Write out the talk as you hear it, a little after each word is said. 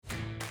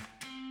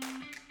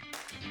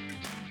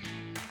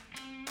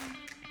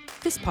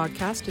This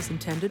podcast is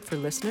intended for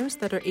listeners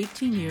that are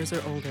 18 years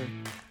or older.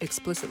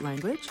 Explicit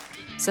language,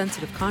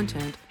 sensitive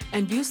content,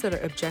 and views that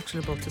are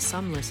objectionable to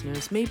some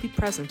listeners may be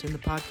present in the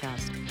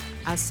podcast.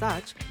 As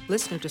such,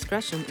 listener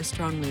discretion is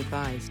strongly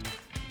advised.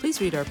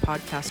 Please read our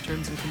podcast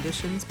terms and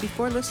conditions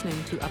before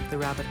listening to Up the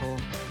Rabbit Hole.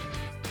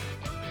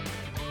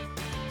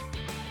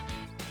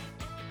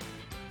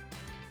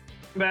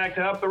 Back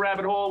to Up the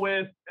Rabbit Hole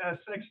with a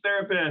sex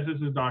therapist.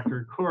 This is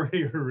Dr.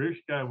 Corey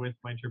Harushka with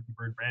my chirpy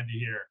bird Brandy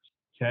here.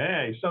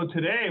 Okay, so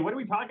today, what are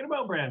we talking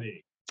about,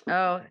 Brandy?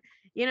 Oh,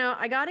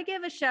 I got to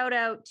give a shout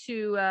out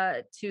to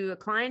a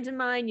client of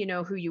mine. You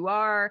know who you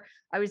are.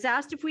 I was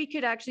asked if we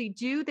could actually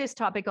do this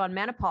topic on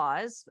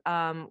menopause,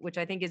 which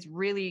I think is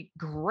really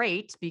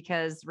great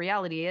because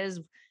reality is,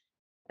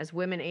 as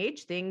women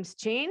age, things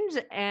change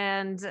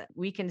and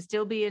we can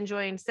still be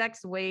enjoying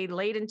sex way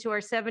late into our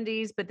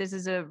 70s. But this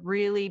is a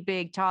really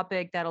big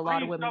topic that a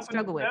lot of women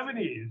struggle with.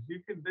 70s,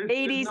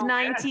 80s,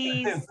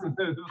 90s,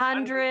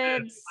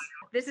 100s.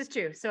 This is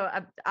true. So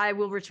I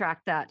will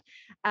retract that.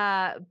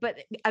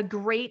 But a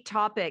great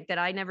topic that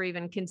I never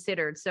even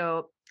considered.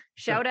 So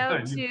shout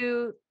out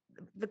to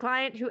the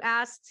client who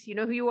asked, you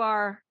know who you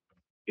are.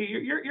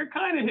 You're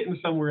kind of hitting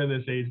somewhere in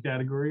this age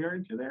category,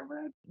 aren't you there,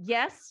 Brad?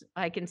 Yes,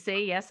 I can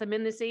say yes. I'm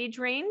in this age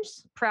range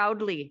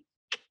proudly.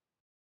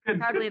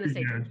 Proudly in this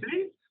age range.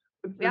 See?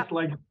 It's just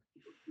like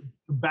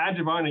a badge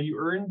of honor. You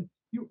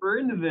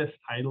earned this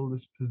title,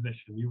 this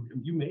position.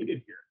 You made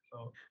it here.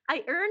 So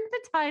I earned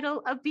the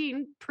title of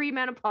being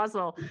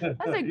premenopausal.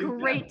 That's a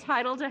great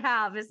title to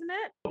have, isn't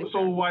it?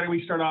 So why don't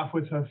we start off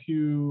with a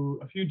few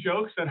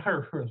jokes that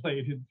are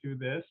related to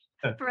this?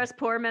 For us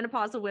poor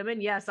menopausal women,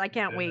 yes, I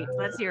can't wait.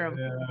 Let's hear them.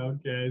 Yeah,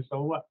 okay.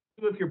 So what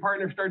if your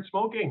partner starts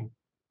smoking?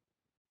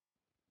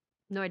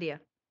 No idea.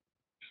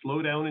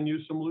 Slow down and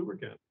use some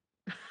lubricant.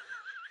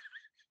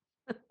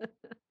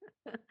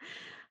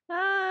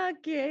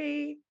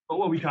 Okay. But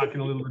we'll be talking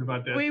a little bit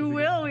about that. We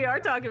will. We are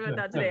talking about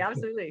that today.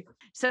 Absolutely.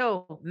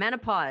 So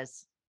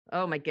menopause.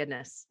 Oh my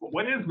goodness.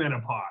 What is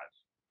menopause?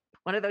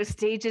 One of those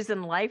stages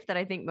in life that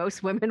I think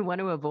most women want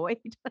to avoid.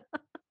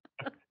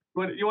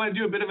 You want to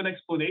do a bit of an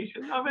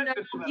explanation of it?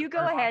 No, you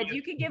go ahead.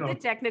 You can give the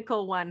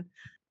technical one.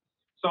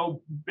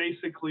 So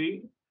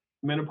basically,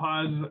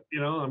 menopause,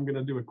 I'm going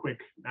to do a quick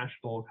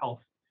national health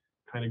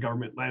kind of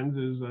government lens,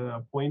 is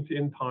a point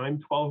in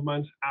time, 12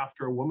 months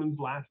after a woman's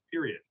last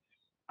period.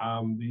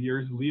 The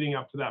years leading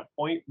up to that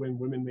point when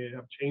women may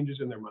have changes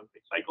in their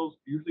monthly cycles,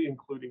 usually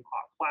including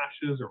hot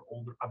flashes or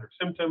other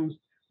symptoms.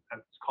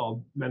 That's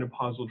called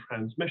menopausal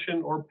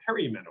transmission or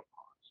perimenopause.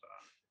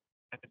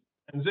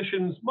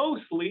 Transitions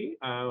mostly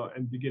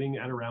and beginning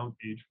at around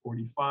age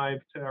 45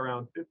 to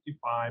around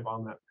 55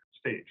 on that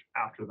stage.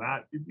 After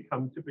that, you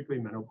become typically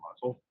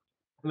menopausal.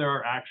 And there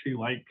are actually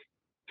like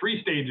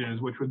 3 stages,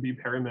 which would be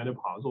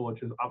perimenopausal,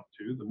 which is up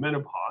to the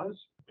menopause,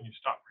 when you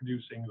stop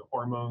producing the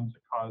hormones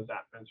that cause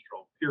that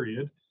menstrual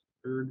period.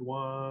 Third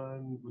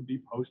one would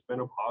be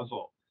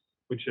postmenopausal,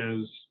 which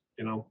is,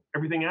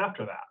 everything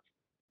after that,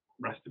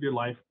 rest of your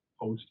life,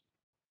 post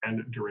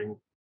and during.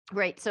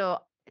 Right. So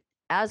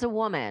as a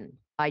woman,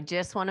 I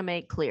just want to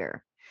make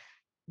clear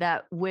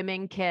that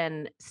women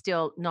can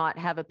still not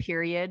have a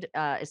period,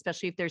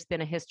 especially if there's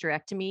been a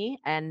hysterectomy,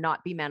 and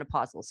not be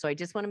menopausal. So I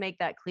just want to make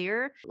that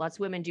clear. Lots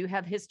of women do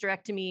have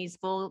hysterectomies,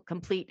 full,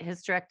 complete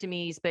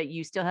hysterectomies, but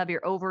you still have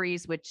your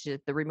ovaries, which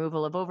the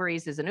removal of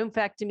ovaries is an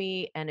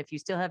oophorectomy. And if you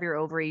still have your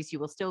ovaries, you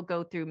will still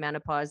go through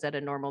menopause at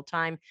a normal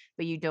time,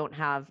 but you don't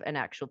have an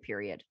actual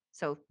period.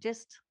 So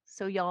just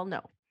so y'all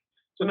know.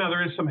 So now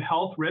there is some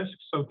health risks.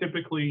 So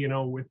typically,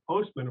 with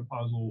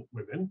postmenopausal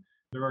women,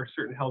 there are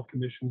certain health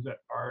conditions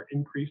that are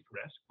increased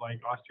risk, like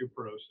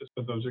osteoporosis,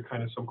 but those are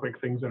kind of some quick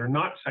things that are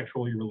not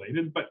sexually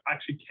related, but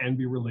actually can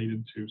be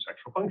related to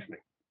sexual functioning.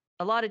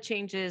 A lot of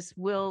changes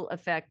will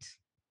affect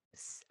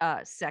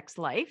sex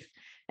life.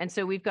 And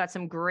so we've got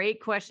some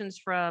great questions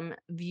from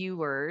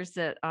viewers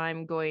that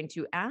I'm going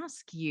to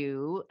ask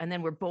you, and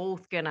then we're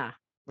both gonna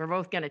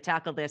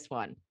tackle this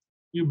one.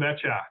 You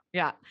betcha.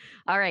 Yeah.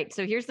 All right.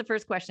 So here's the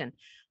first question.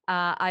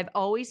 I've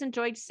always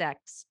enjoyed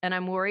sex, and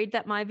I'm worried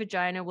that my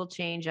vagina will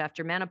change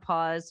after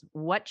menopause.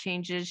 What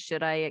changes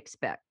should I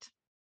expect?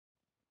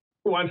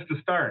 Who wants to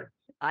start?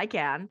 I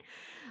can.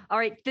 All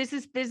right. This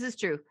is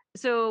true.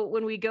 So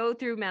when we go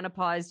through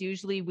menopause,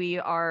 usually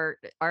our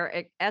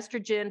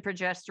estrogen,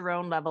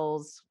 progesterone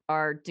levels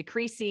are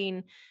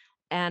decreasing,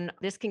 and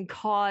this can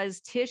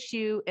cause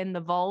tissue in the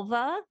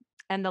vulva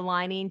and the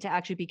lining to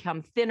actually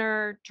become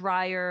thinner,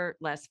 drier,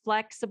 less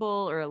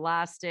flexible or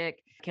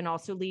elastic. Can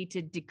also lead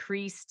to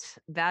decreased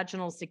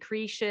vaginal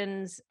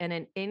secretions and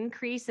an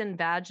increase in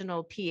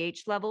vaginal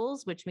pH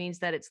levels, which means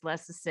that it's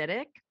less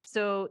acidic.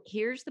 So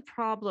here's the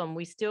problem.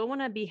 We still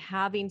want to be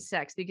having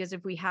sex, because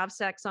if we have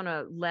sex on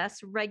a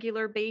less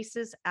regular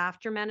basis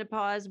after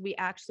menopause, we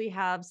actually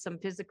have some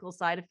physical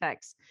side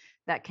effects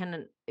that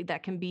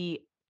can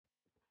be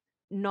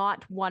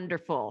not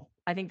wonderful.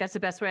 I think that's the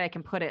best way I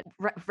can put it,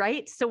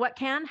 right? So what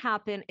can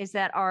happen is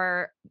that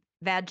our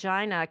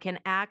vagina can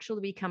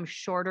actually become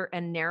shorter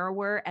and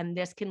narrower, and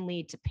this can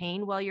lead to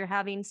pain while you're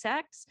having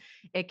sex.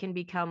 It can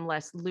become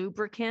less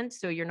lubricant,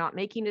 so you're not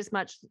making as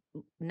much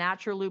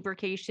natural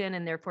lubrication,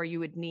 and therefore you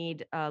would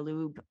need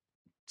lube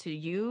to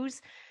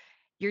use.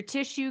 Your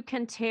tissue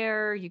can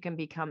tear, you can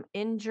become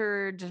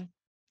injured,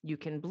 you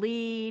can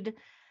bleed.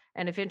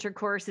 And if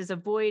intercourse is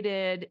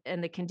avoided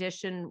and the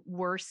condition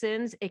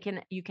worsens,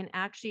 you can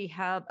actually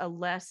have a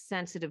less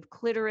sensitive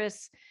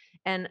clitoris,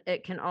 and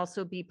it can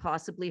also be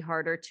possibly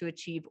harder to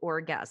achieve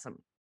orgasm.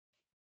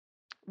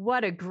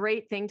 What a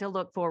great thing to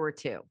look forward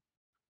to.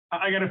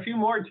 I got a few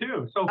more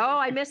too. So Oh,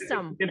 I missed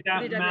some. get What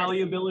that did I miss?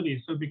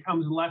 malleability, so it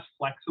becomes less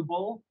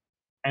flexible,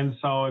 and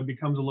so it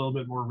becomes a little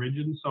bit more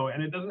rigid. So,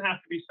 and it doesn't have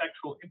to be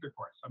sexual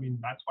intercourse. I mean,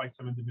 that's why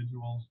some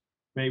individuals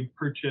may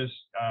purchase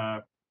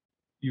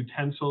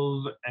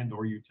utensils and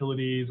or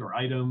utilities or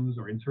items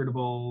or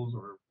insertables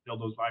or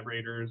dildos,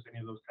 vibrators, any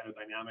of those kind of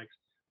dynamics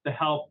to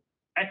help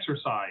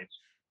exercise,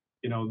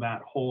 that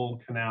whole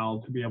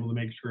canal to be able to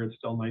make sure it's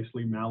still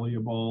nicely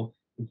malleable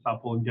and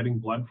supple and getting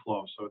blood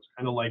flow. So it's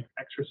kind of like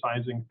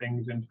exercising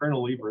things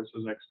internally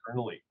versus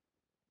externally.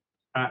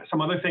 Some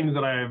other things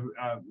that I've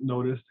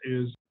noticed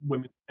is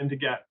women tend to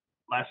get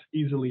less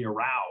easily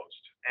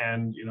aroused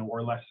and,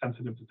 or less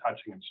sensitive to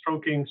touching and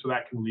stroking. So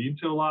that can lead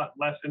to a lot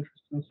less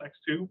interest in sex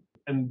too.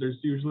 And there's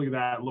usually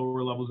that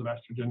lower levels of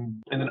estrogen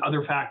and then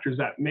other factors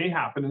that may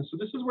happen. And so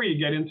this is where you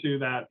get into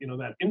that,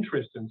 that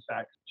interest in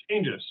sex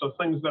changes. So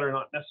things that are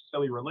not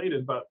necessarily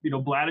related, but,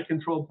 bladder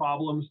control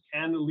problems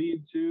can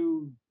lead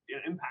to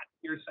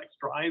impacting your sex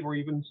drive or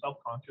even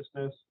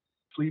self-consciousness,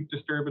 sleep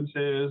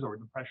disturbances or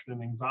depression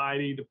and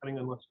anxiety, depending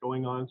on what's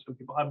going on. Some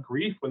people have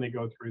grief when they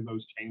go through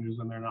those changes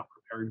and they're not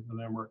prepared for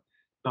them or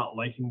not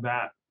liking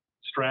that.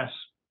 Stress.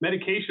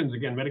 Medications,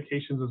 again,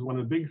 medications is one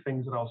of the big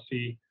things that I'll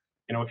see.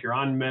 If you're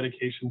on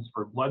medications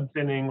for blood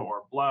thinning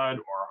or blood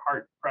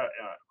or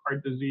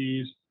heart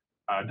disease,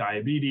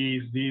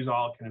 diabetes, these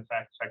all can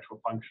affect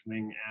sexual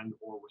functioning and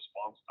or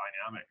response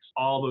dynamics.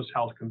 All those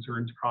health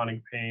concerns,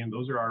 chronic pain,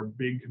 those are our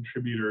big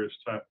contributors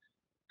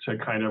to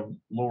kind of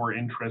lower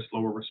interest,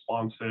 lower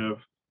responsive.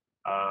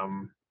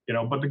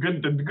 But the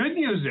good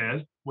news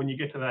is when you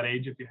get to that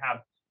age, if you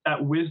have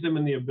that wisdom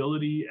and the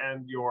ability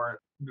and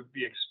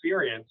the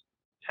experience,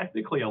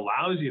 technically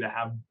allows you to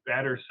have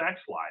better sex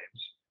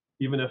lives,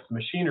 even if the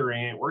machinery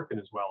ain't working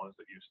as well as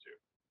it used to.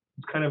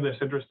 It's kind of this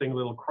interesting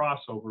little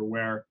crossover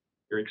where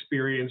your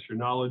experience, your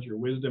knowledge, your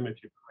wisdom, if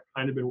you've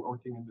kind of been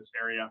working in this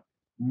area,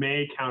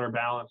 may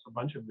counterbalance a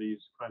bunch of these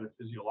kind of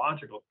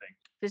physiological things.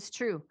 It's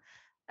true.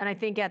 And I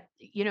think at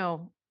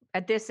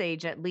this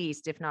age, at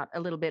least, if not a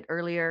little bit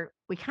earlier,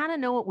 we kind of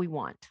know what we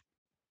want,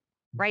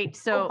 right?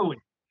 So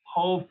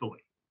hopefully.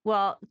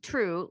 Well,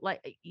 true,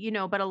 but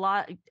a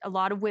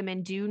lot of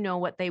women do know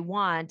what they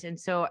want,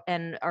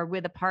 and are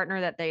with a partner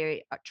that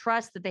they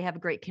trust, that they have a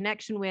great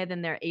connection with,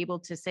 and they're able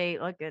to say,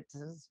 look, it's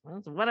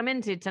what I'm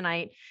into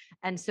tonight.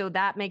 And so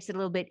that makes it a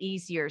little bit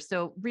easier.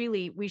 So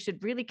really, we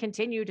should really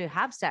continue to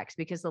have sex,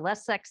 because the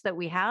less sex that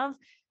we have,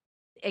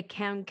 it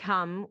can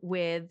come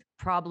with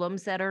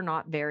problems that are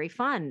not very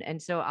fun. And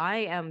so I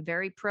am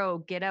very pro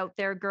get out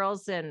there,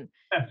 girls, and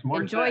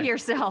enjoy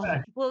yourself.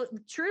 Well,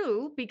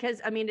 true, because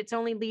it's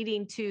only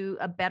leading to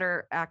a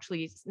better,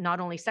 actually, not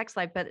only sex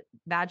life, but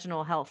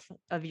vaginal health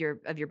of your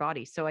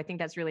body. So I think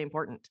that's really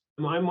important.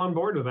 I'm on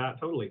board with that.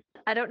 Totally.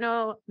 I don't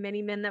know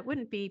many men that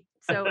wouldn't be.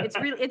 So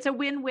it's a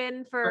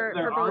win-win for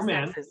both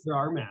sexes. There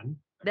are men.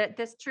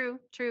 That's true.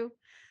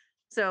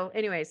 So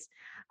anyways,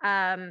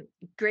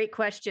 great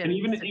question. And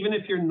even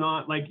if you're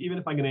not, like, even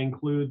if I'm going to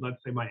include, let's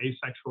say, my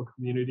asexual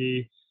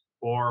community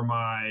or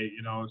my,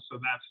 so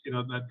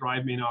that's, that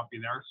drive may not be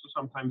there. So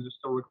sometimes it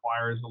still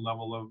requires a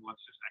level of, let's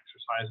just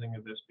exercising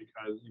of this,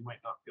 because you might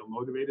not feel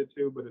motivated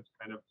to, but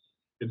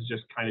it's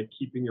just kind of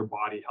keeping your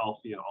body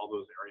healthy in all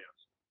those areas.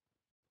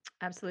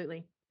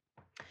 Absolutely.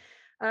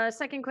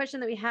 Second question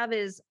that we have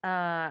is,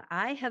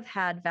 I have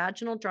had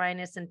vaginal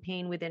dryness and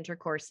pain with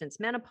intercourse since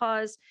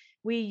menopause.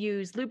 We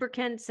use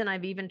lubricants, and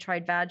I've even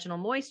tried vaginal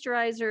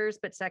moisturizers,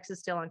 but sex is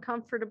still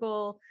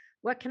uncomfortable.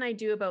 What can I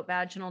do about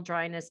vaginal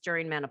dryness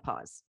during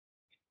menopause?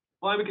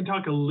 Well, we can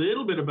talk a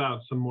little bit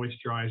about some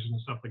moisturizers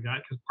and stuff like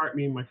that, because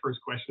my first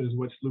question is,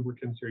 which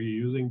lubricants are you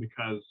using?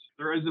 Because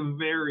there is a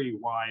very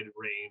wide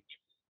range,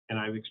 and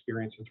I've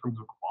experienced in terms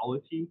of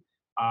quality.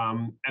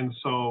 And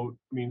so,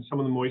 some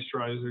of the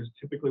moisturizers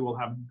typically will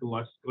have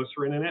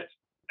glycerin in it.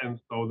 And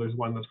so there's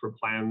one that's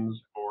Replens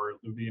or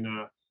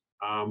Luvina.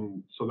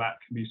 So that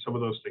can be some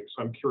of those things.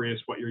 So I'm curious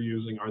what you're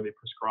using. Are they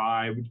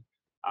prescribed?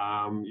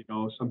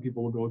 Some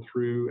people will go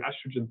through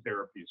estrogen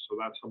therapy. So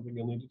that's something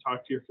you'll need to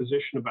talk to your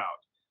physician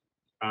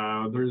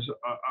about. There's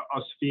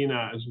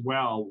Osphena as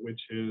well,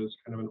 which is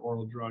kind of an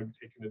oral drug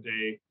taken a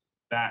day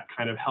that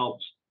kind of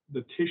helps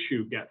the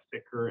tissue get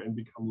thicker and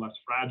become less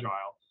fragile.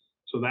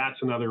 So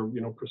that's another,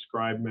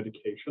 prescribed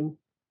medication.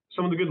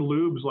 Some of the good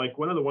lubes, like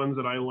one of the ones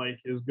that I like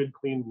is Good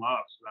Clean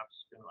Love. So that's,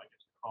 I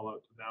guess, a call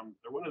out to them.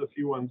 They're one of the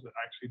few ones that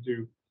actually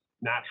do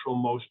natural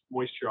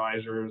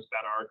moisturizers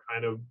that are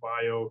kind of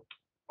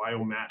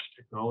biomatch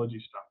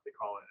technology stuff, they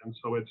call it. And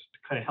so it's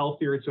kind of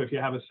healthier. So if you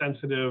have a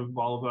sensitive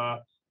vulva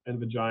and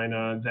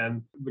vagina,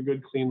 then the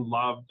Good Clean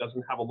Love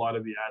doesn't have a lot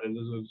of the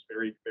additives. It's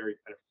very, very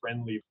kind of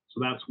friendly.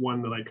 So that's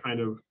one that I kind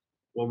of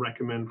will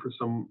recommend for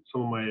some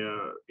of my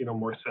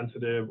more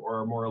sensitive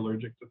or more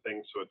allergic to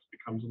things. So it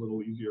becomes a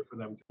little easier for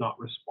them to not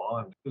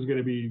respond. There's going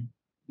to be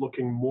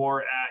looking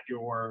more at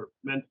your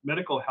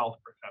medical health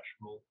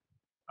professional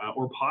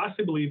or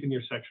possibly even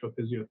your sexual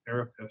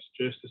physiotherapist,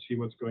 just to see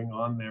what's going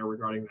on there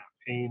regarding that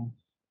pain.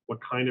 What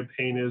kind of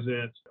pain is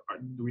it?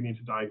 Do we need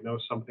to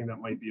diagnose something that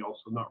might be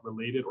also not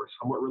related or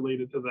somewhat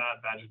related to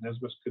that?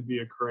 Vaginismus could be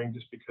occurring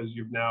just because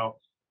you've now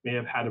may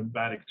have had a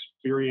bad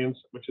experience,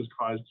 which has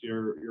caused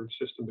your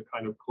system to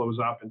kind of close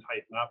up and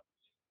tighten up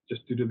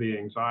just due to the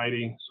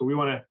anxiety. So we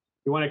want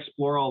to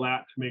explore all that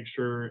to make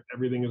sure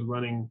everything is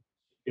running,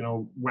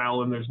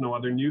 well, and there's no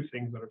other new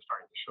things that are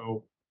starting to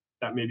show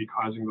that may be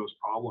causing those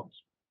problems.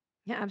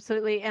 Yeah,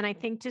 absolutely. And I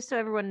think just so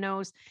everyone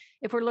knows,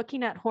 if we're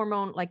looking at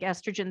hormone like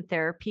estrogen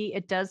therapy,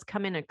 it does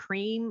come in a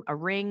cream, a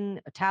ring,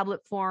 a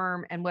tablet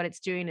form. And what it's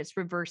doing, it's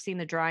reversing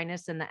the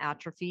dryness and the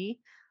atrophy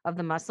of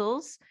the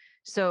muscles.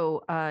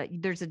 So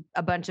there's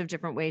a bunch of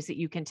different ways that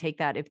you can take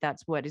that if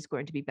that's what is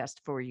going to be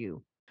best for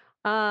you.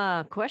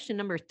 Question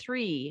number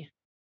 3.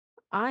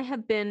 I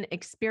have been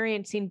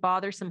experiencing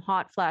bothersome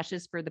hot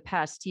flashes for the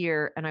past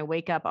year, and I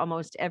wake up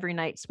almost every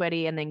night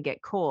sweaty and then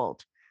get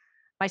cold.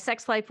 My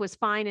sex life was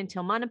fine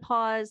until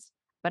menopause,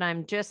 but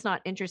I'm just not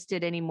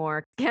interested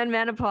anymore. Can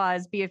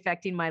menopause be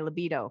affecting my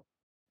libido?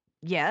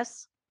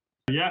 Yes.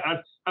 Yeah,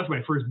 that's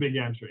my first big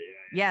answer.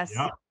 Yes.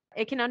 Yeah.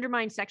 It can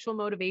undermine sexual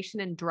motivation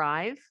and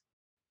drive.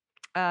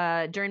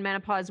 During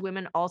menopause,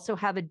 women also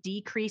have a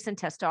decrease in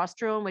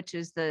testosterone, which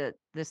is the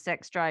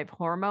sex drive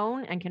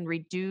hormone, and can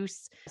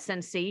reduce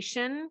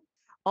sensation.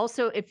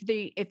 Also, if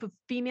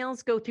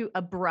females go through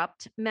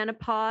abrupt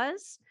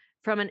menopause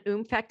from an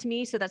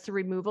oophorectomy, so that's the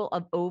removal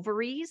of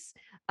ovaries,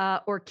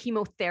 or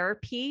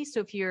chemotherapy.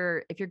 So if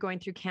you're going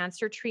through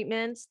cancer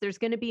treatments, there's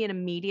going to be an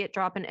immediate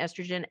drop in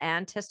estrogen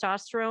and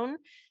testosterone,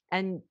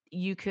 and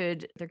there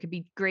could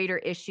be greater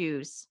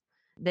issues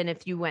than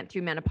if you went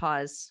through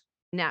menopause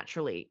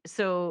naturally.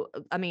 So,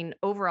 I mean,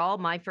 overall,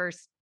 my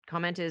first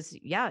comment is,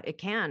 yeah, it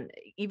can.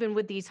 Even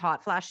with these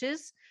hot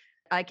flashes,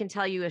 I can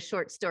tell you a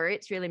short story.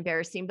 It's really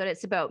embarrassing, but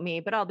it's about me.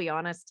 But I'll be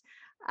honest.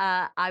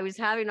 I was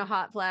having a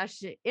hot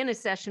flash in a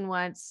session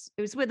once.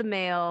 It was with a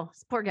male,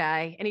 poor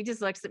guy, and he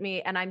just looks at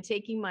me, and I'm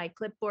taking my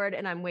clipboard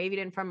and I'm waving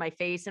it in front of my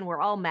face, and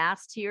we're all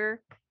masked here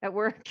at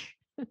work.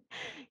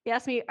 He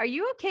asked me, "Are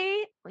you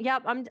okay?"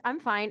 Yep, I'm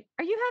fine.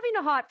 Are you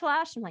having a hot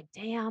flash? I'm like,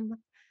 damn.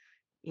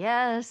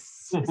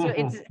 Yes. So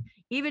it's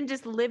even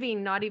just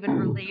living, not even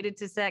related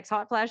to sex.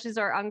 Hot flashes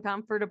are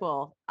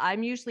uncomfortable.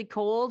 I'm usually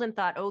cold and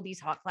thought, oh, these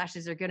hot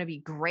flashes are going to be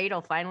great.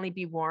 I'll finally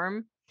be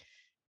warm.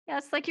 Yeah,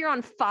 it's like you're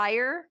on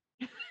fire.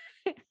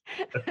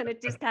 And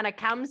it just kind of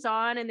comes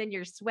on and then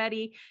you're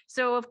sweaty.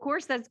 So of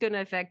course that's going to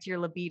affect your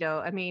libido.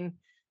 I mean,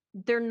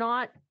 they're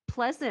not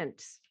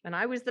pleasant. And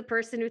I was the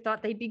person who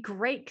thought they'd be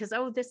great because,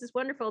 oh, this is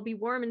wonderful. I'll be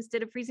warm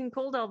instead of freezing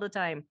cold all the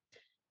time.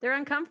 They're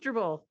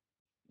uncomfortable.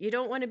 You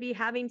don't want to be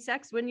having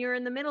sex when you're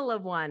in the middle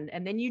of one,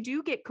 and then you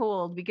do get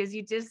cold because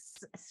you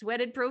just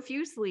sweated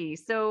profusely.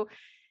 So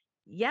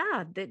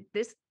yeah,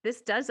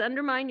 this does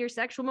undermine your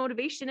sexual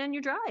motivation and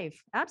your drive.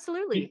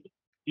 Absolutely.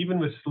 Even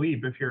with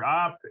sleep, if you're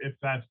up, if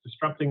that's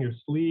disrupting your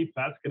sleep,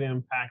 that's going to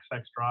impact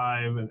sex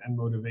drive and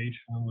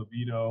motivation and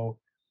libido.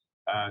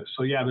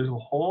 So yeah, there's a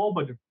whole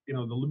bunch of,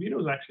 the libido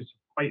is actually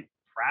quite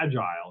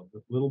fragile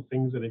with little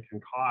things that it can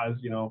cause.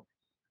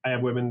 I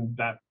have women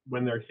that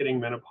when they're hitting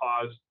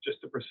menopause, just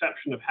the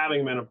perception of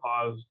having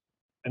menopause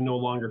and no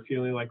longer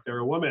feeling like they're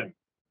a woman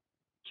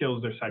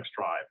kills their sex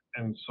drive.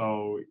 And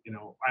so,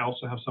 I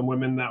also have some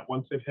women that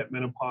once they've hit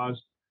menopause,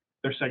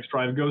 their sex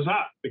drive goes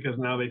up because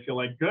now they feel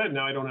like, good,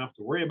 now I don't have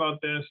to worry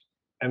about this.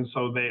 And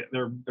so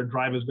their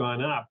drive has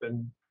gone up.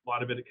 And a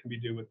lot of it can be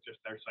due with just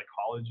their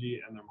psychology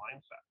and their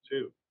mindset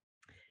too.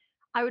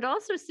 I would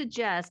also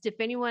suggest if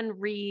anyone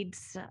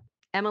reads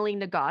Emily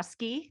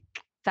Nagoski,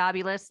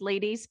 fabulous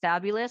ladies,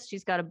 fabulous.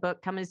 She's got a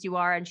book, Come As You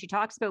Are, and she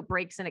talks about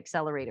brakes and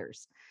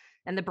accelerators.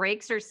 And the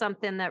brakes are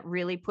something that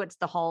really puts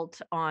the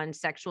halt on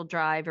sexual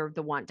drive or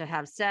the want to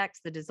have sex,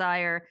 the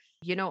desire.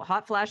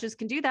 Hot flashes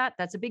can do that.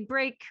 That's a big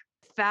break.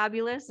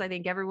 Fabulous. I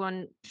think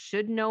everyone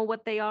should know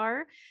what they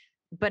are.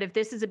 But if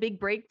this is a big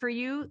break for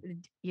you,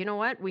 you know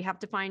what? We have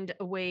to find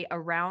a way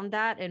around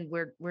that. And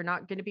we're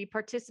not going to be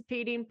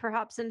participating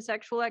perhaps in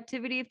sexual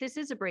activity if this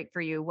is a break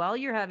for you while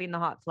you're having the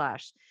hot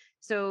flash.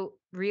 So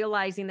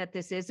realizing that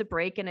this is a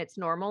break and it's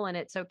normal and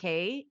it's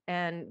okay,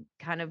 and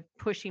kind of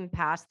pushing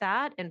past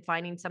that and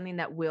finding something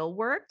that will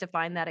work to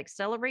find that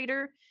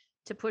accelerator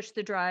to push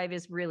the drive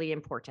is really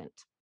important.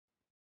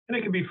 And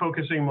it could be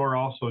focusing more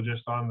also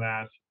just on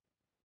that,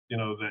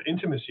 the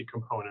intimacy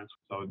components.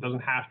 So it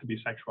doesn't have to be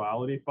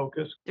sexuality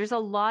focused. There's a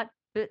lot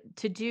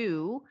to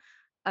do.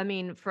 I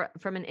mean,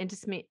 from an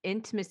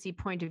intimacy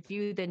point of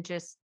view than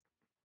just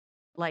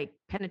like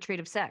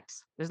penetrative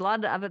sex. There's a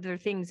lot of other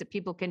things that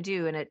people can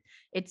do. And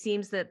it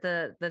seems that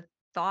the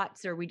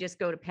thoughts or we just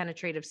go to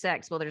penetrative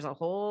sex. Well, there's a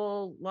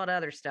whole lot of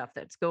other stuff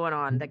that's going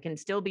on that can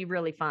still be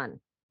really fun.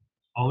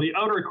 All the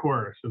outer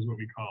course is what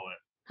we call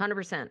it.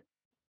 100%.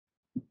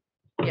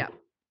 Yeah.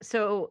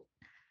 So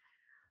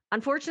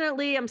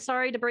unfortunately, I'm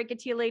sorry to break it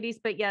to you ladies,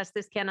 but yes,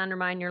 this can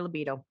undermine your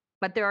libido,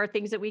 but there are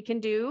things that we can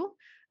do.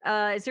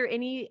 Is there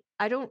any,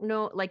 I don't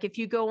know, like if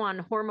you go on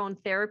hormone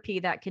therapy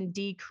that can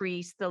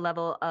decrease the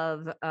level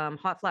of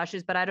hot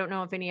flashes, but I don't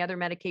know if any other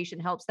medication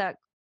helps that.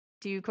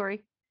 Do you,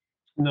 Corey?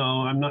 No,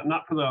 I'm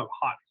not for the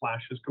hot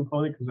flashes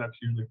component because that's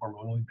usually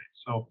hormonally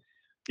based. So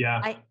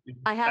yeah,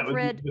 I have that would be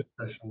read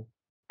discretion.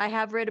 I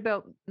have read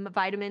about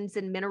vitamins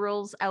and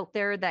minerals out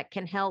there that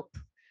can help,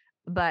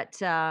 but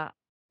I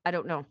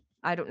don't know.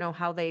 I don't know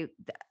how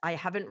I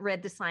haven't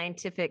read the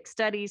scientific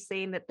studies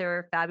saying that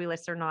they're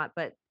fabulous or not,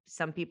 but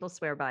some people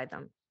swear by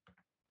them.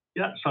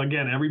 Yeah. So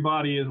again,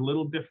 everybody is a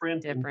little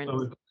different. Different. And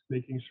so it's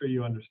making sure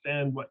you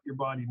understand what your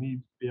body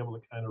needs to be able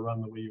to kind of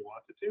run the way you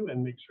want it to,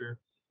 and make sure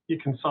you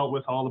consult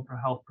with all the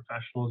health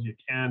professionals you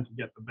can to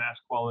get the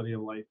best quality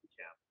of life you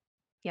can.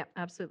 Yeah,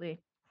 absolutely.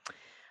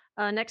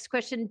 Next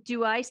question.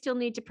 Do I still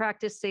need to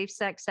practice safe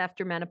sex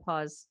after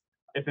menopause?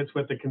 If it's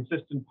with a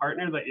consistent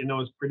partner that you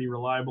know is pretty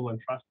reliable and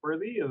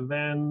trustworthy,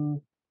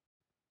 then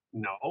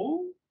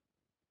no.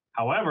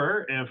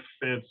 However, if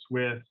it's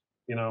with,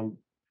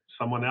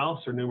 someone else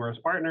or numerous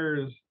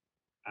partners,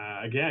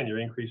 again, you're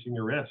increasing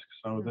your risk.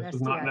 So this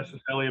is not STIs.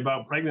 necessarily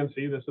about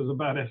pregnancy. This is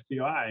about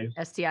STIs.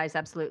 STIs,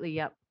 absolutely.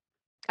 Yep.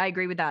 I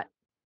agree with that.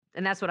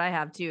 And that's what I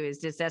have too, is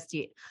just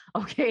STI.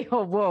 Okay.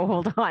 Oh, whoa,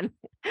 hold on.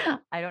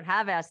 I don't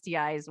have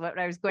STIs. What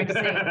I was going to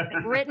say,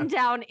 written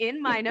down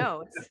in my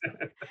notes.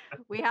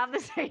 We have the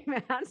same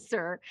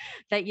answer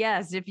that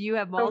yes, if you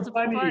have multiple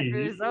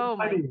partners, oh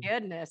my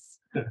goodness.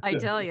 I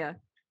tell you,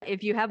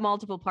 if you have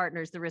multiple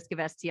partners, the risk of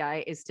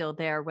STI is still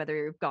there, whether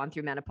you've gone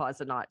through menopause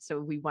or not.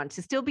 So we want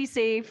to still be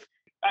safe.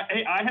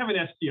 I have an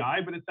STI,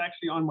 but it's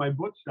actually on my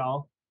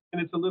bookshelf,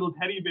 and it's a little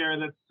teddy bear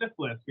that's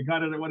syphilis. We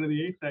got it at one of the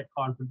ASEC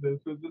conferences.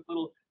 So it's this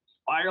little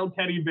spiral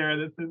teddy bear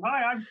that says,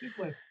 "Hi, I'm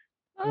syphilis."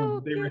 Oh,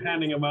 they were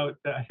handing them out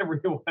to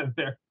everyone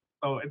there.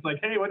 So it's like,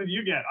 "Hey, what did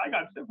you get?" "I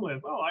got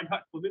syphilis." "Oh, I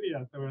got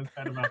chlamydia." So it was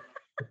kind of a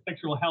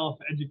sexual health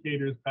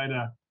educators kind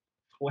of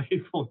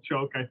playful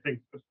joke, I think,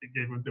 that they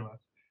gave them to us.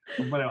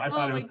 But I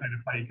thought it was kind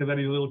of funny because then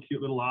these little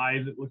cute little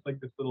eyes. It looks like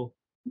this little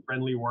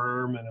friendly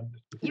worm, and I'm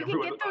just. You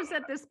can get those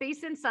at the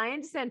Space and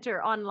Science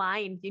Center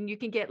online, and you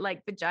can get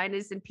like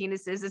vaginas and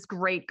penises. It's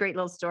great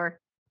little store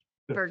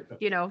for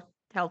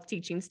health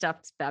teaching stuff.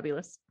 It's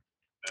fabulous.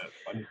 That's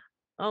funny.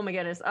 Oh my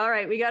goodness. All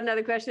right, we got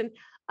another question.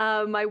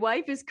 My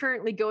wife is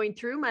currently going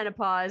through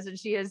menopause, and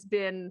she has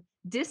been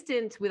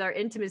distant with our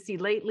intimacy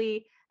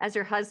lately. As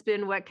her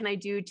husband, what can I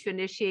do to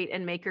initiate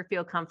and make her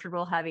feel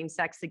comfortable having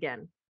sex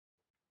again?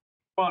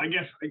 Well, I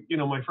guess,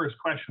 my first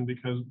question,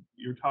 because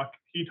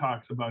he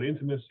talks about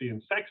intimacy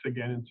and sex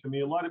again. And to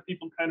me, a lot of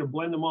people kind of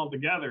blend them all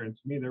together. And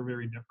to me, they're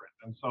very different.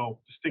 And so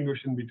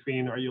distinguishing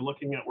between, are you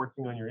looking at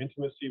working on your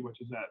intimacy,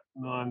 which is that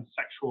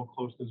non-sexual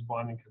closeness,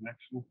 bonding,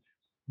 connection,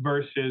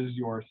 versus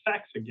your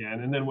sex again?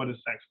 And then what does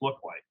sex look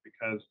like?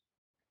 Because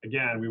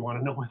again, we want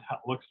to know what that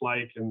looks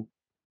like. And,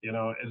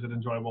 is it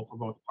enjoyable for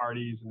both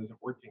parties, and is it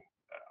working?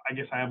 I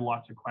guess I have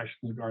lots of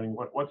questions regarding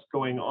what's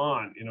going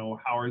on.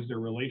 How is their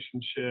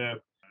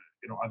relationship?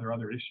 Are there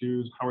other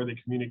issues? How are they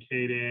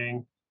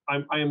communicating?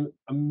 I'm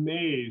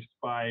amazed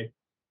by,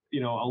 a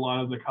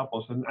lot of the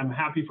couples, and I'm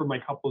happy for my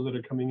couples that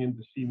are coming in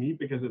to see me,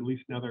 because at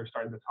least now they're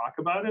starting to talk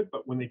about it.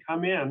 But when they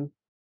come in,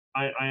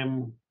 I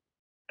am,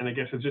 and I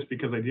guess it's just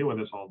because I deal with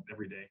this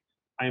every day.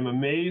 I am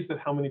amazed at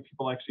how many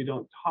people actually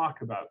don't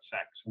talk about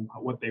sex and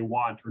what they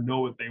want, or know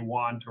what they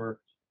want, or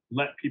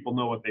let people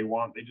know what they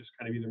want. They just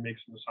kind of either make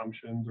some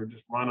assumptions or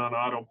just run on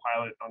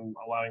autopilot on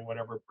allowing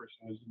whatever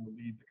person is in the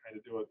lead to kind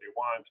of do what they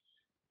want,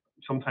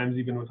 sometimes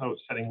even without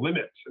setting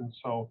limits. And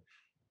so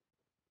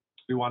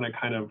we want to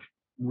kind of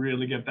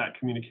really get that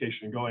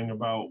communication going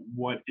about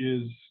what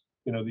is,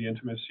 the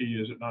intimacy.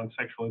 Is it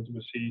non-sexual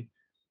intimacy?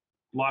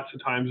 Lots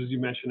of times, as you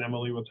mentioned,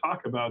 Emily, we'll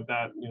talk about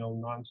that,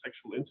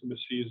 non-sexual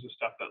intimacy is the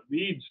stuff that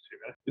leads to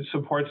it. It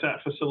supports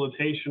that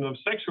facilitation of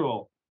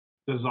sexual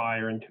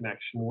desire and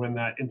connection when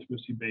that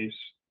intimacy base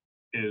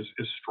is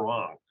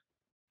strong.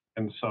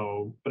 And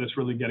so, but it's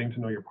really getting to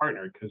know your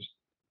partner, because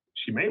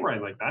she may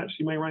ride like that,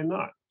 she may ride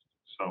not.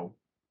 So.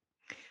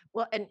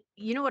 Well, and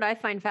what I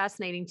find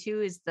fascinating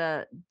too is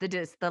the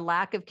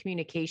lack of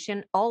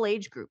communication, all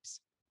age groups,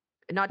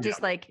 not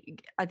just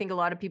like, I think a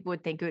lot of people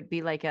would think it would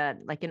be like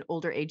an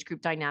older age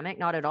group dynamic.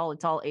 Not at all.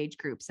 It's all age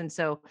groups. And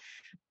so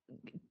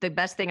the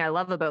best thing I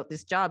love about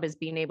this job is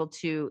being able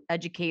to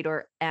educate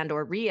or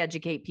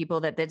re-educate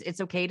people that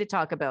it's okay to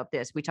talk about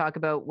this. We talk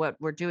about what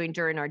we're doing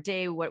during our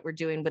day, what we're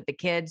doing with the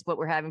kids, what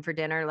we're having for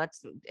dinner.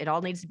 It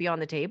all needs to be on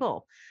the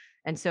table.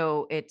 And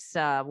so it's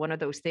one of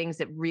those things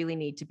that really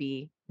need to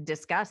be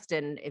discussed.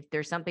 And if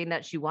there's something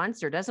that she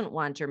wants or doesn't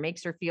want or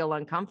makes her feel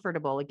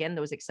uncomfortable, again,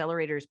 those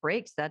accelerators,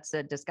 brakes, that's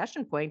a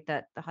discussion point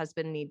that the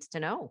husband needs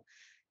to know.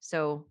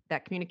 So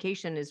that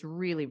communication is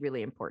really,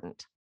 really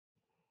important.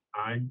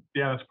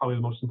 That's probably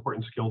the most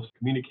important skill,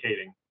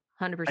 communicating.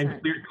 and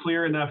 100%.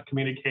 clear enough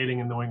communicating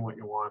and knowing what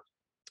you want.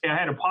 Yeah, I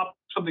had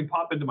something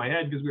pop into my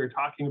head because we were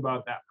talking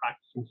about that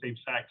practicing safe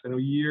sex. I know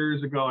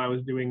years ago I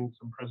was doing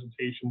some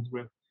presentations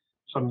with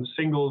some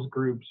singles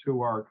groups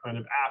who are kind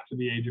of after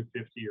the age of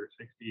 50 or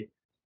 60.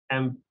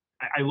 And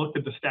I looked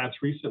at the stats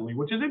recently,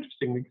 which is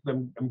interesting because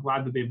I'm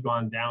glad that they've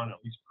gone down at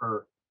least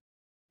per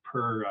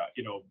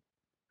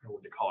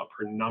what they call it,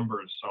 per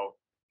numbers. So,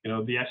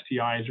 the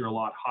STIs are a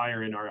lot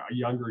higher in our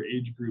younger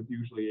age group,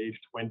 usually age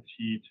 20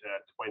 to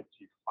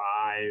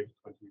 25,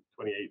 20,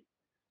 28.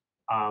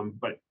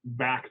 But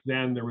back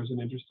then there was an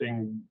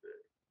interesting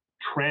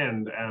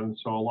trend. And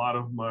so a lot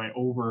of my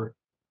over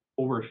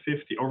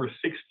 50, over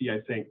 60, I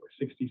think, or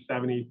 60,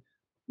 70,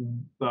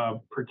 the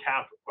per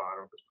capita, well, I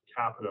don't know if it's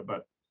per capita,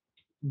 but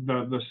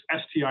the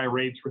STI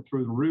rates were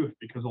through the roof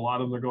because a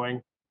lot of them are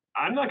going,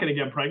 I'm not going to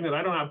get pregnant.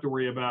 I don't have to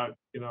worry about,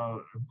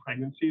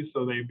 pregnancy.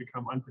 So they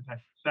become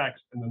unprotected sex.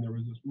 And then there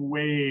was this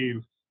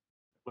wave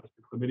with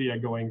the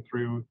chlamydia going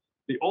through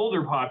the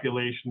older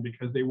population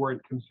because they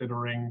weren't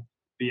considering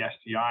the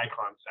STI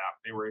concept.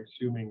 They were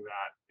assuming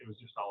that it was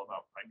just all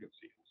about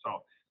pregnancy.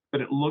 So,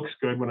 but it looks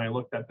good when I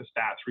looked at the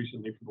stats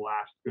recently for the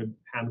last good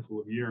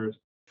handful of years.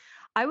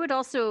 I would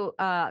also,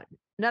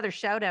 another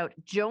shout out,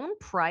 Joan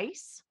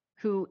Price,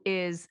 who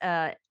is,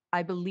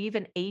 I believe,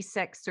 an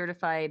AASECT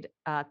certified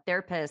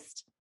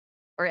therapist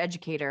or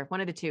educator,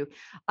 one of the two.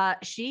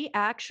 She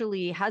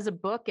actually has a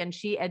book and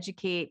she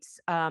educates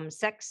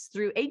sex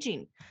through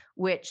aging,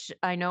 which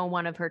I know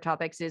one of her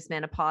topics is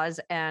menopause.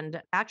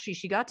 And actually,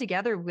 she got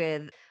together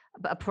with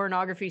a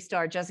pornography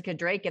star, Jessica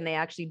Drake, and they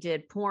actually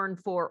did porn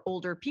for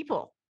older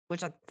people,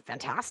 which is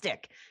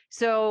fantastic.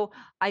 So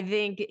I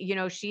think,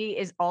 she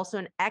is also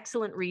an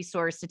excellent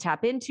resource to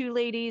tap into,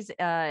 ladies.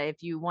 If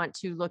you want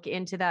to look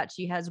into that,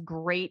 she has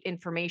great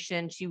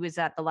information. She was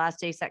at the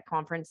last AASECT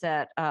conference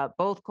that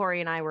both Corey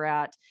and I were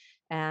at,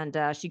 and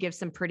she gives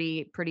some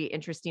pretty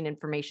interesting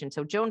information.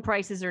 So Joan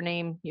Price is her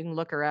name. You can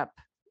look her up,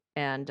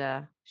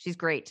 and she's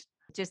great.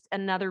 Just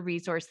another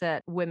resource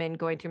that women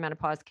going through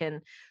menopause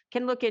can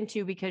look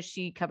into because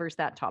she covers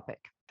that topic.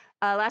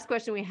 Last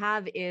question we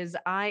have is,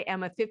 I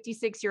am a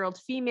 56-year-old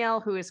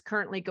female who is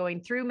currently going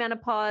through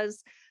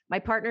menopause. My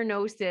partner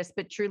knows this,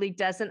 but truly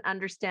doesn't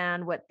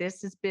understand what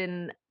this has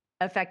been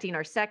affecting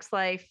our sex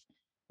life.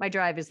 My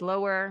drive is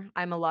lower.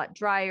 I'm a lot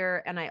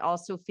drier, and I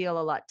also feel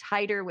a lot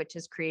tighter, which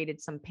has created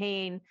some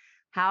pain.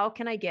 How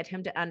can I get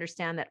him to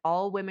understand that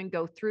all women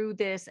go through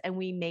this and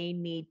we may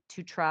need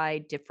to try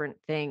different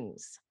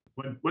things?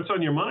 What's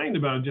on your mind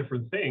about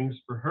different things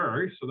for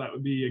her? So that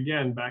would be,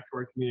 again, back to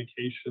our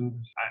communications.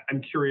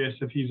 I'm curious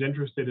if he's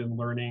interested in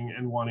learning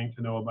and wanting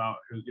to know about,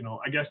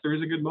 I guess there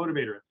is a good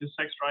motivator. If his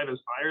sex drive is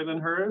higher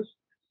than hers,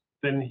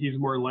 then he's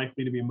more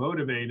likely to be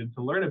motivated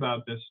to learn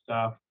about this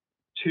stuff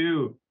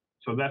too.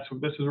 So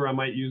this is where I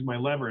might use my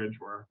leverage,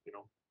 where,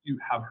 you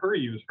have her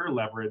use her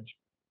leverage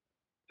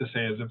to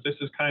say, as if this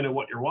is kind of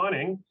what you're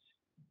wanting,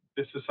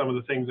 this is some of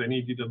the things I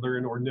need you to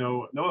learn or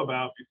know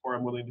about before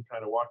I'm willing to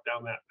kind of walk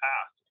down that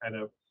path. Kind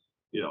of,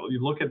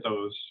 you look at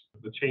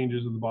the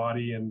changes of the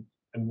body and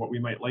what we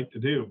might like to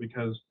do,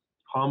 because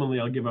commonly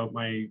I'll give out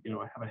my,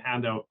 I have a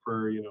handout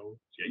for,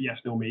 yes,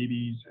 no,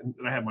 maybes, and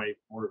I have my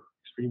more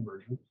extreme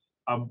version.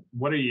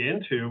 What are you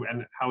into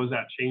and how is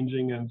that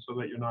changing? And so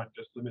that you're not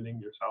just limiting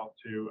yourself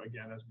to,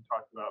 again, as we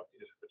talked about,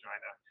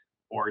 vagina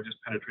or just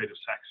penetrative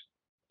sex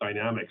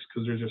dynamics,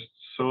 because there's just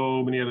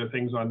so many other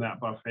things on that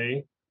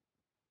buffet.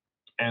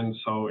 And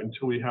so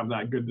until we have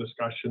that good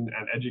discussion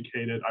and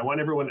educated, I want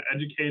everyone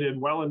educated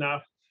well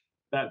enough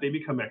that they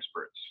become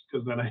experts,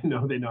 because then I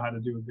know they know how to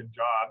do a good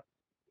job,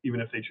 even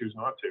if they choose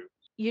not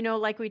to.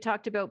 Like we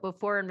talked about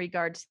before in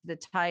regards to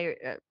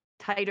the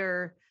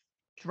tighter,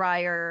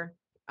 drier,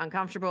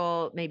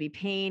 uncomfortable, maybe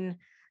pain.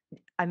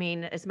 I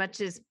mean, as much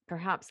as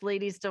perhaps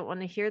ladies don't want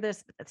to hear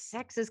this, but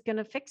sex is going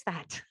to fix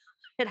that.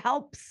 It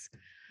helps.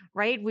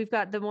 Right? We've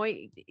got the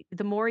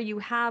more you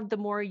have, the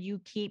more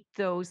you keep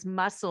those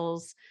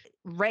muscles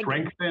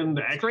strengthened,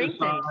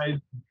 exercise,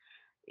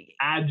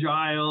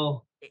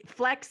 agile,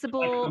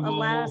 flexible,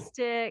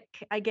 elastic,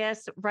 I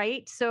guess,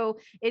 right? So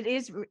it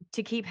is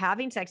to keep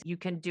having sex. You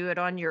can do it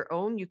on your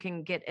own. You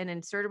can get an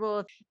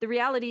insertable. The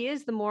reality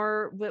is, the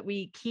more that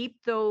we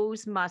keep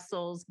those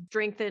muscles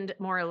strengthened,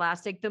 more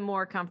elastic, the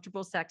more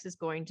comfortable sex is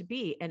going to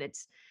be. And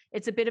it's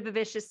a bit of a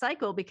vicious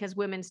cycle, because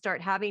women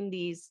start having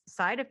these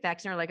side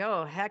effects and are like,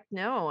 oh, heck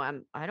no,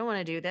 I don't want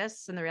to do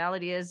this. And the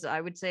reality is,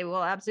 I would say,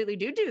 well, absolutely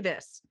do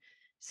this.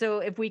 So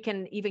if we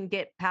can even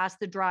get past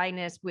the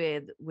dryness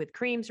with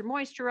creams or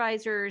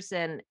moisturizers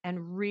and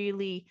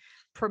really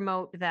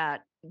promote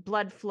that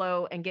blood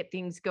flow and get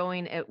things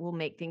going, it will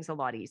make things a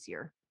lot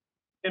easier.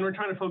 And we're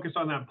trying to focus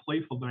on that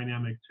playful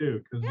dynamic too,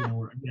 because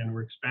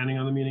we're expanding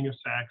on the meaning of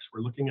sex.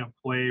 We're looking at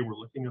play. We're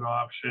looking at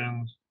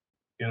options.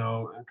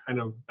 And kind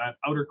of that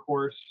outer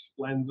course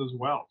lens as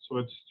well. So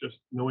it's just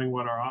knowing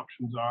what our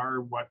options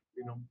are, what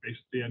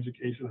basically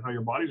education, how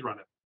your body's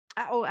running.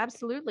 Oh,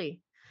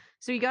 absolutely.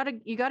 So you got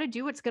to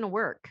do what's going to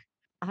work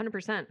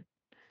 100%.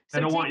 I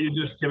don't want you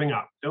just giving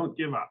up. Don't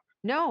give up.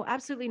 No,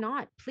 absolutely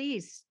not.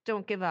 Please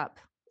don't give up.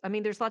 I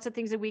mean, there's lots of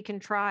things that we can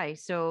try.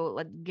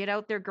 So get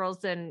out there,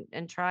 girls, and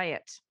try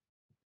it.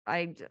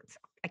 I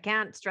I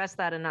can't stress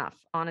that enough,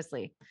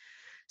 honestly.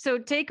 So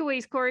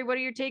takeaways, Corey, what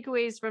are your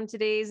takeaways from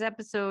today's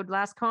episode?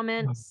 Last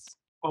comments?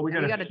 Well, we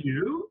And got a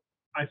few.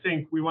 I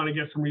think we want to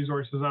get some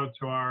resources out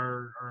to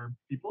our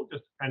people,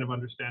 just kind of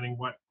understanding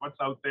what's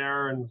out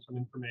there and some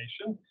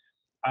information.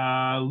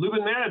 Lube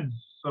and meds.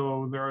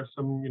 So there are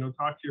some,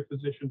 talk to your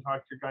physician,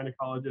 talk to your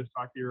gynecologist,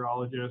 talk to your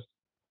urologist,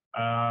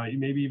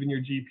 maybe even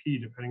your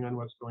GP, depending on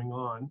what's going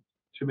on,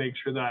 to make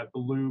sure that the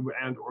lube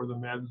and or the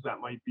meds that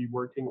might be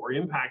working or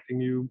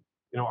impacting you,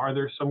 are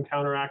there some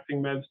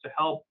counteracting meds to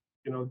help,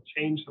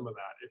 change some of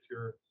that? If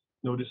you're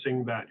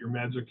noticing that your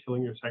meds are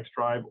killing your sex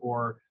drive,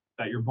 or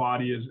that your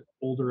body is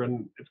older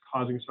and it's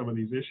causing some of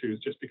these issues,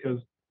 just because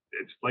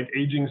it's like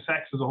aging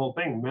sex is a whole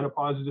thing.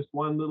 Menopause is just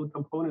one little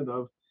component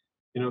of,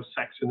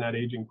 sex in that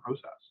aging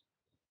process.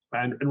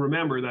 And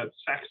remember that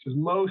sex is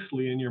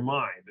mostly in your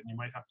mind, and you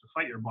might have to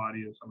fight your body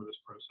in some of this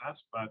process,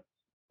 but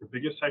your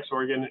biggest sex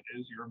organ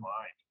is your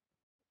mind.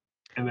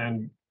 And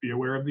then be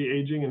aware of the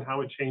aging and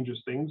how it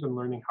changes things, and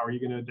learning how are you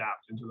going to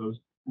adapt into those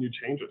new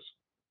changes.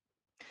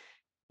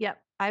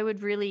 Yep. I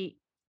would really,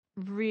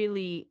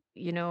 really,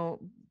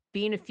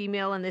 being a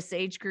female in this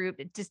age group,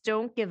 just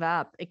don't give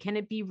up. Can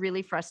it be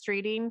really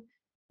frustrating?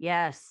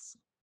 Yes.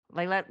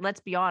 Like let's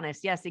be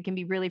honest. Yes, it can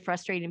be really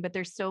frustrating, but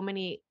there's so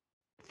many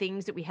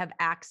things that we have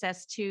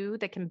access to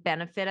that can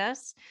benefit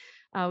us.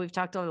 We've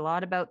talked a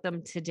lot about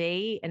them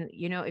today. And,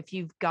 if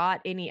you've got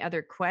any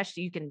other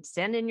questions, you can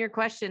send in your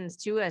questions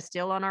to us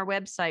still on our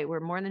website. We're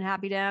more than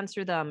happy to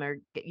answer them, or,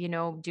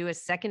 do a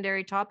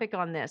secondary topic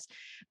on this.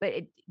 But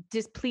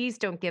just please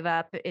don't give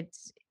up.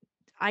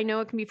 I know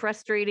it can be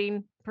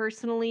frustrating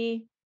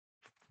personally,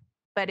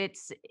 but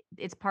it's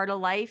part of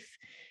life.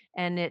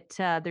 And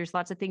there's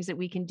lots of things that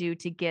we can do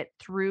to get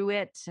through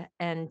it,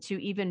 and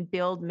to even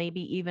build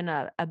maybe even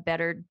a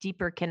better,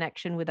 deeper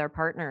connection with our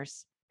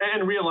partners.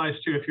 And realize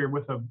too, if you're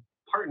with a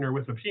partner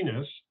with a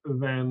penis,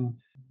 then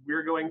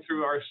we're going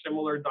through our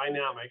similar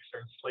dynamics.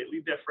 They're slightly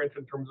different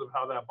in terms of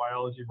how that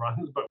biology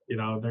runs, but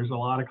there's a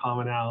lot of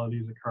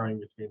commonalities occurring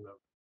between them.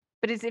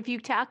 But if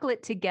you tackle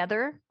it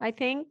together, I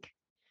think,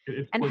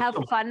 and have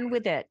fun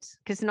with it,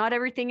 because not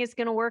everything is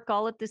going to work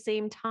all at the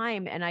same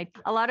time. And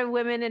a lot of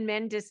women and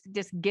men just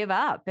give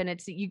up, and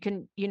you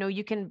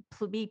can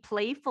be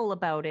playful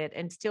about it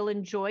and still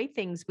enjoy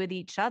things with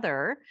each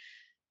other,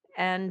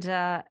 and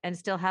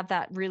still have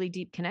that really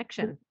deep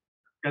connection.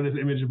 Got this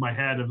image in my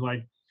head of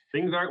like,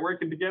 things aren't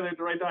working together at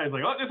the right time. It's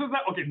like, oh, this is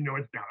that. Okay, no,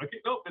 it's down. Okay,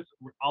 no,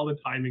 all the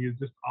timing is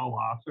just all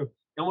off. So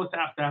you almost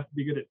have to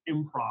be good at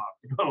improv.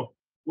 To go,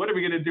 what are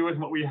we going to do with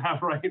what we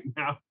have right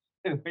now?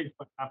 And wait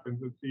what happens,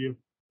 and see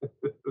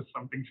if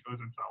something shows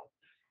itself.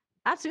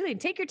 Absolutely.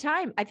 Take your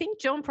time. I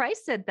think Joan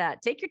Price said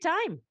that. Take your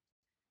time.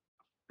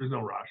 There's no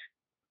rush.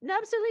 No,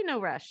 absolutely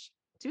no rush.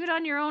 Do it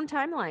on your own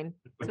timeline.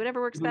 It's whatever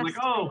works best. Like,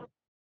 oh,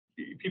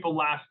 people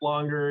last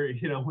longer,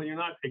 when you're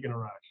not taking a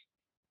rush.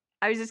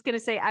 I was just going to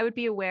say, I would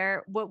be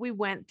aware what we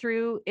went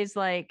through is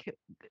like,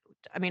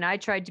 I mean, I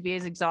tried to be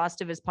as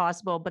exhaustive as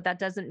possible, but that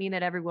doesn't mean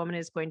that every woman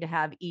is going to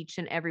have each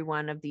and every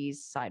one of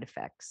these side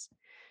effects.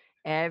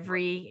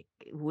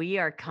 We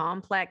are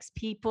complex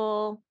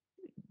people,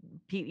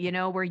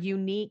 we're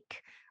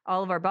unique.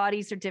 All of our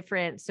bodies are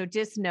different. So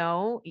just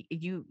know,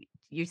 you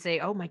say,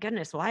 oh my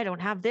goodness, well, I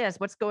don't have this.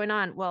 What's going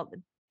on? Well,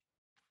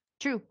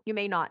 true, you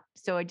may not.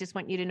 So I just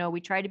want you to know,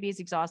 we try to be as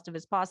exhaustive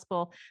as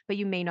possible, but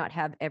you may not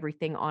have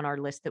everything on our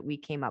list that we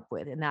came up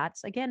with. And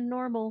that's, again,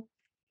 normal.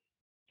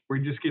 We're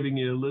just giving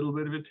you a little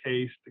bit of a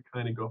taste to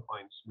kind of go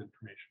find some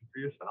information for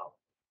yourself.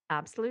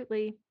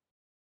 Absolutely.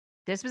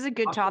 This was a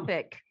good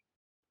topic.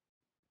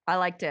 I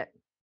liked it.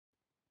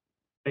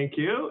 Thank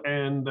you.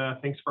 And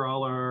thanks for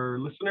all our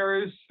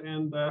listeners.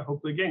 And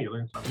hopefully, again, you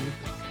learned something.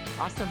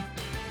 Awesome.